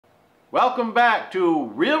Welcome back to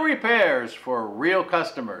Real Repairs for Real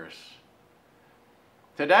Customers.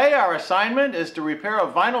 Today our assignment is to repair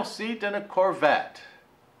a vinyl seat in a Corvette.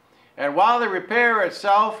 And while the repair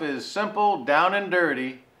itself is simple, down and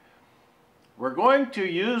dirty, we're going to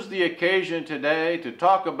use the occasion today to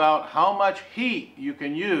talk about how much heat you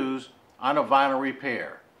can use on a vinyl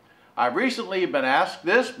repair. I've recently been asked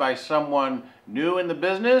this by someone new in the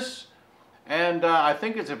business, and I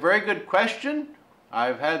think it's a very good question.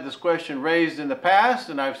 I've had this question raised in the past,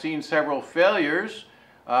 and I've seen several failures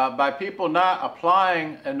by people not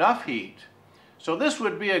applying enough heat. So this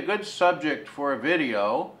would be a good subject for a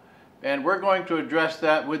video, and we're going to address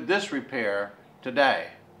that with this repair today.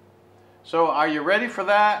 So are you ready for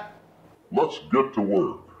that? Let's get to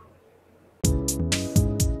work.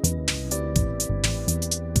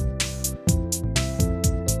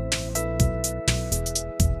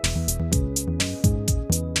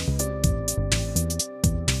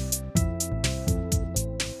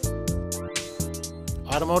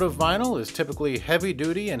 Automotive vinyl is typically heavy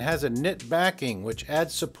duty and has a knit backing which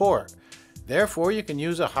adds support. Therefore, you can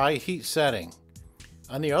use a high heat setting.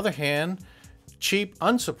 On the other hand, cheap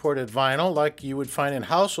unsupported vinyl like you would find in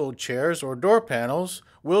household chairs or door panels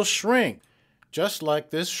will shrink, just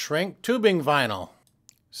like this shrink tubing vinyl.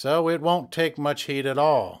 So it won't take much heat at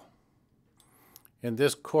all. In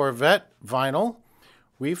this Corvette vinyl,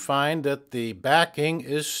 we find that the backing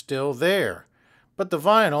is still there, but the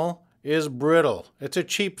vinyl is brittle. It's a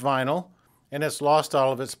cheap vinyl and it's lost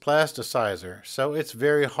all of its plasticizer, so it's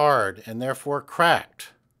very hard and therefore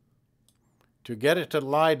cracked. To get it to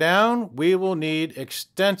lie down, we will need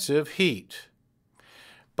extensive heat.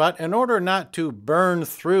 But in order not to burn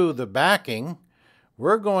through the backing,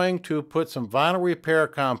 we're going to put some vinyl repair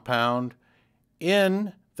compound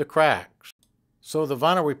in the cracks. So the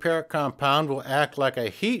vinyl repair compound will act like a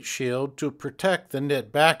heat shield to protect the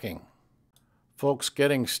knit backing. Folks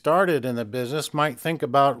getting started in the business might think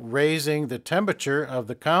about raising the temperature of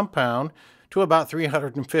the compound to about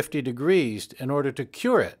 350 degrees in order to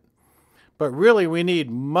cure it. But really we need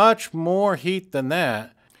much more heat than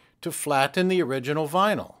that to flatten the original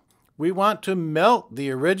vinyl. We want to melt the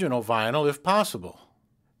original vinyl if possible.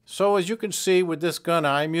 So as you can see with this gun,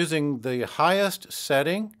 I'm using the highest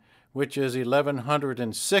setting, which is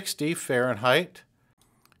 1160 Fahrenheit.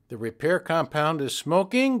 The repair compound is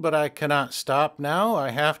smoking, but I cannot stop now. I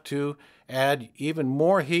have to add even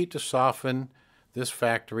more heat to soften this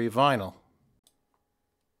factory vinyl.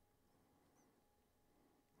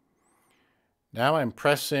 Now I'm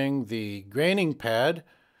pressing the graining pad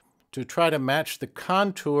to try to match the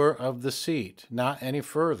contour of the seat, not any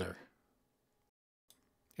further.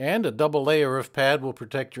 And a double layer of pad will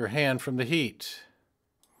protect your hand from the heat.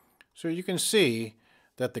 So you can see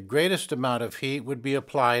that the greatest amount of heat would be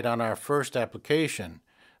applied on our first application.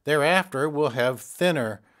 Thereafter, we'll have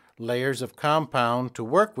thinner layers of compound to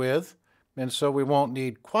work with, and so we won't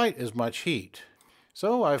need quite as much heat.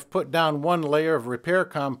 So I've put down one layer of repair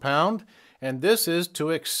compound, and this is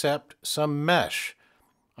to accept some mesh.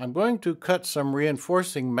 I'm going to cut some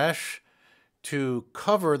reinforcing mesh to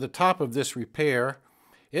cover the top of this repair.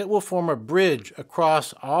 It will form a bridge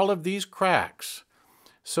across all of these cracks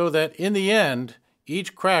so that in the end,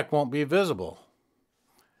 each crack won't be visible.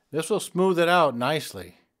 This will smooth it out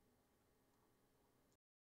nicely.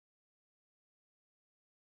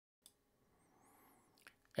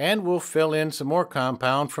 And we'll fill in some more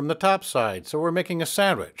compound from the top side, so we're making a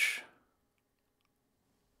sandwich.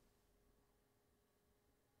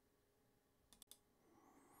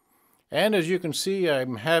 And as you can see,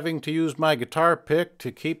 I'm having to use my guitar pick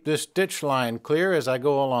to keep this stitch line clear as I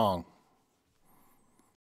go along.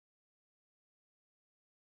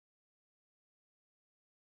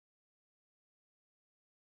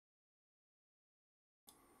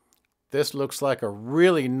 This looks like a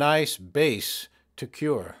really nice base to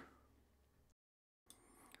cure.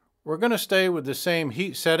 We're going to stay with the same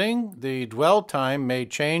heat setting. The dwell time may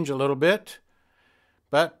change a little bit,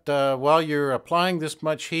 but while you're applying this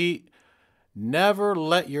much heat, never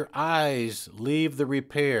let your eyes leave the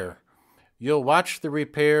repair. You'll watch the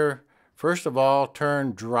repair, first of all,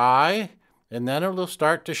 turn dry, and then it'll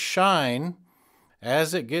start to shine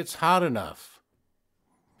as it gets hot enough.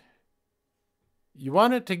 You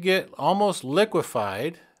want it to get almost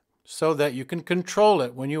liquefied so that you can control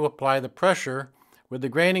it when you apply the pressure with the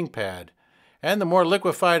graining pad. And the more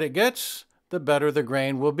liquefied it gets, the better the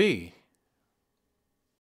grain will be.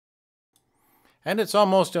 And it's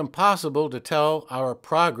almost impossible to tell our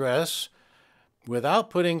progress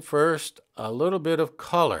without putting first a little bit of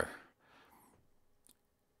color.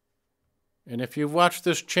 And if you've watched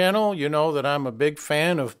this channel, you know that I'm a big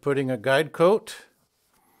fan of putting a guide coat.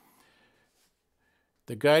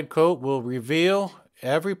 The guide coat will reveal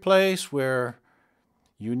every place where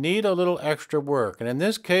you need a little extra work. And in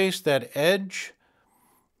this case, that edge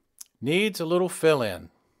needs a little fill-in.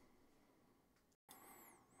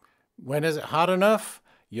 When is it hot enough?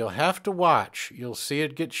 You'll have to watch. You'll see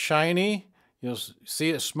it get shiny. You'll see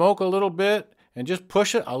it smoke a little bit, and just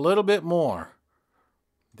push it a little bit more.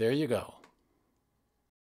 There you go.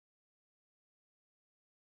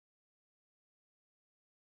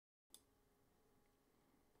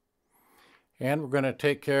 And we're going to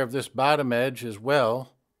take care of this bottom edge as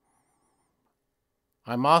well.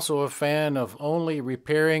 I'm also a fan of only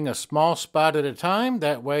repairing a small spot at a time.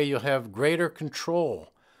 That way you'll have greater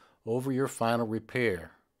control over your final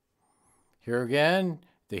repair. Here again,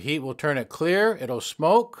 the heat will turn it clear. It'll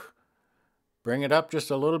smoke. Bring it up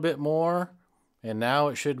just a little bit more, and now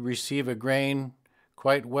it should receive a grain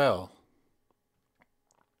quite well.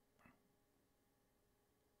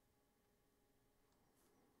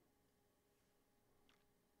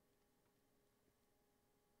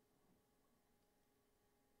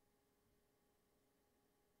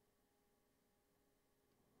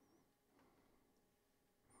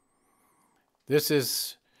 This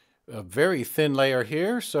is a very thin layer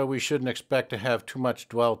here, so we shouldn't expect to have too much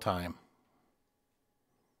dwell time.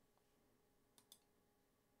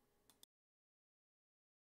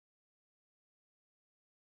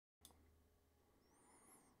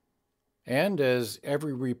 And as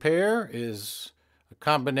every repair is a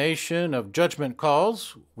combination of judgment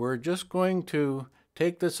calls, we're just going to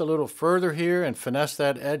take this a little further here and finesse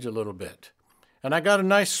that edge a little bit. And I got a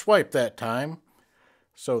nice swipe that time.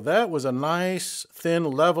 So that was a nice thin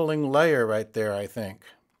leveling layer right there, I think.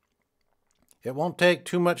 It won't take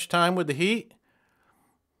too much time with the heat.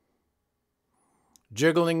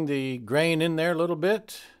 Jiggling the grain in there a little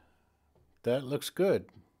bit. That looks good.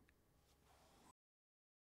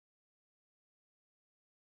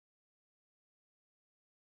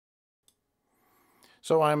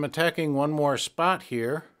 So I'm attacking one more spot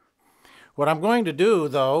here. What I'm going to do,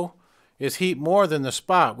 though, is heat more than the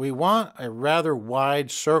spot. We want a rather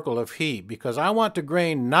wide circle of heat because I want to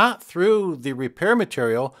grain not through the repair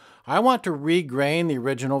material. I want to regrain the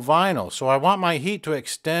original vinyl. So I want my heat to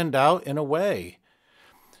extend out in a way.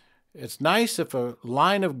 It's nice if a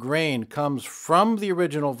line of grain comes from the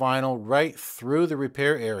original vinyl right through the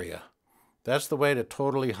repair area. That's the way to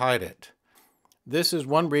totally hide it. This is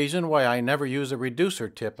one reason why I never use a reducer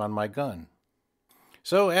tip on my gun.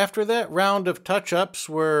 So after that round of touch-ups,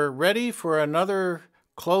 we're ready for another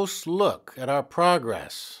close look at our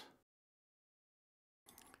progress.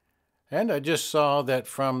 And I just saw that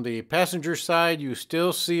from the passenger side you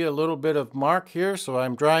still see a little bit of mark here, so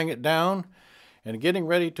I'm drying it down and getting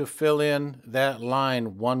ready to fill in that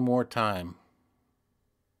line one more time.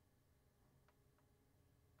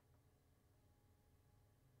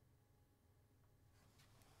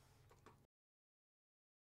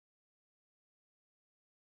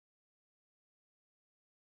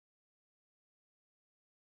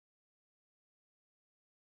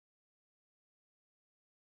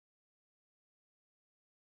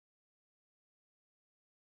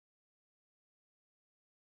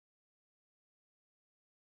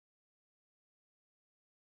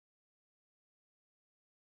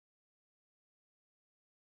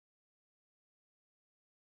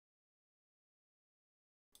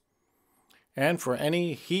 And for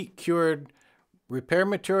any heat-cured repair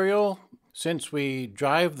material, since we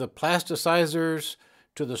drive the plasticizers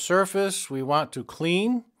to the surface, we want to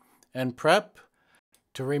clean and prep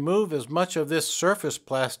to remove as much of this surface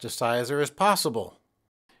plasticizer as possible.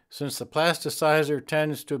 Since the plasticizer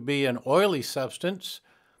tends to be an oily substance,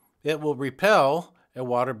 it will repel a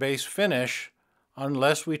water-based finish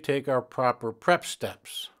unless we take our proper prep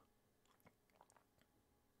steps.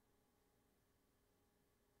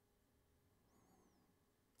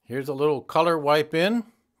 Here's a little color wipe in.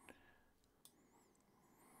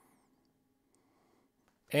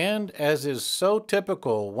 And as is so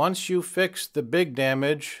typical, once you fix the big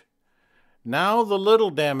damage, now the little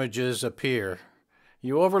damages appear.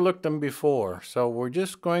 You overlooked them before, so we're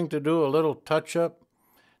just going to do a little touch-up,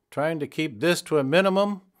 trying to keep this to a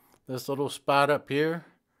minimum, this little spot up here.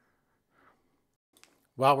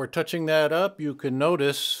 While we're touching that up, you can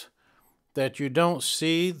notice that you don't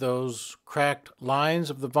see those cracked lines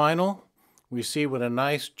of the vinyl. We see what a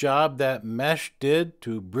nice job that mesh did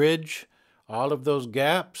to bridge all of those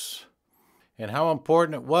gaps, and how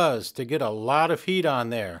important it was to get a lot of heat on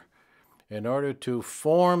there in order to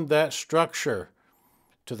form that structure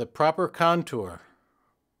to the proper contour.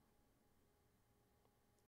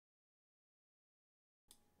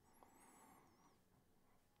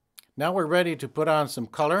 Now we're ready to put on some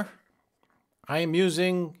color. I am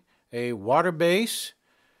using a water base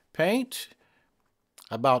paint,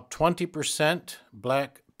 about 20%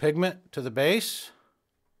 black pigment to the base,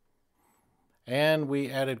 and we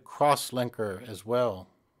added cross-linker as well.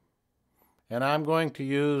 And I'm going to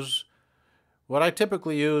use what I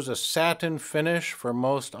typically use, a satin finish for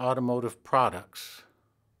most automotive products.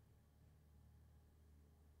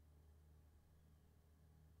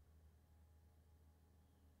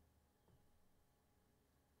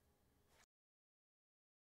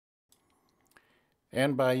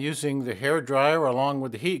 And by using the hair dryer along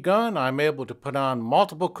with the heat gun, I'm able to put on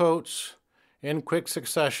multiple coats in quick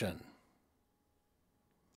succession.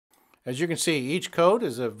 As you can see, each coat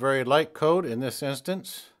is a very light coat in this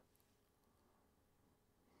instance.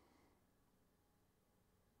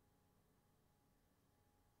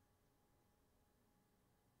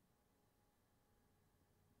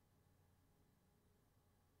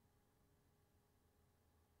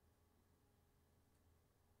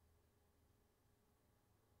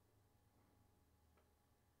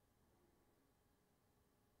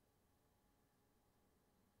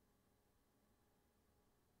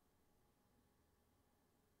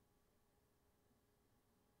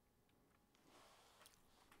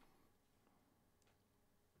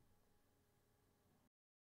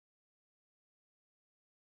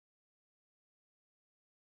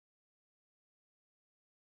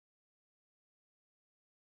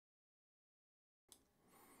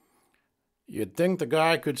 You'd think the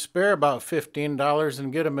guy could spare about $15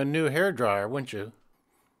 and get him a new hair dryer, wouldn't you?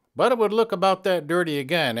 But it would look about that dirty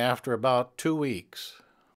again after about 2 weeks.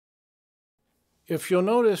 If you'll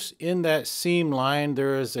notice in that seam line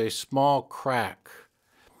there is a small crack.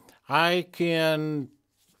 I can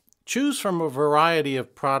choose from a variety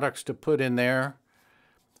of products to put in there.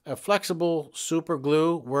 A flexible super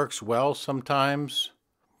glue works well sometimes.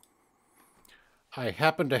 I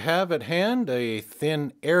happen to have at hand a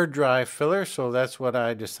thin air dry filler, so that's what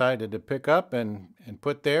I decided to pick up and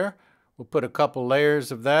put there. We'll put a couple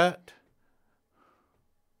layers of that,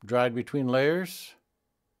 dried between layers.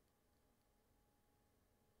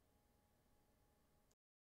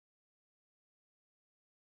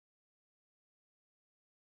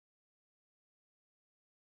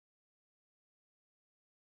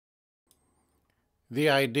 The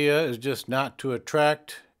idea is just not to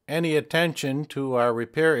attract any attention to our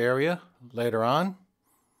repair area later on.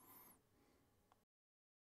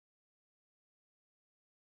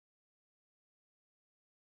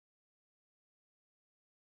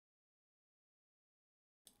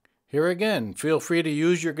 Here again, feel free to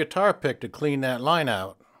use your guitar pick to clean that line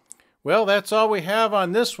out. Well, that's all we have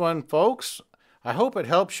on this one, folks. I hope it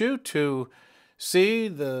helps you to see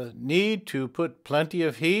the need to put plenty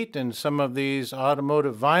of heat in some of these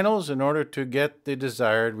automotive vinyls in order to get the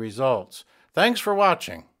desired results. Thanks for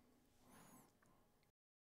watching.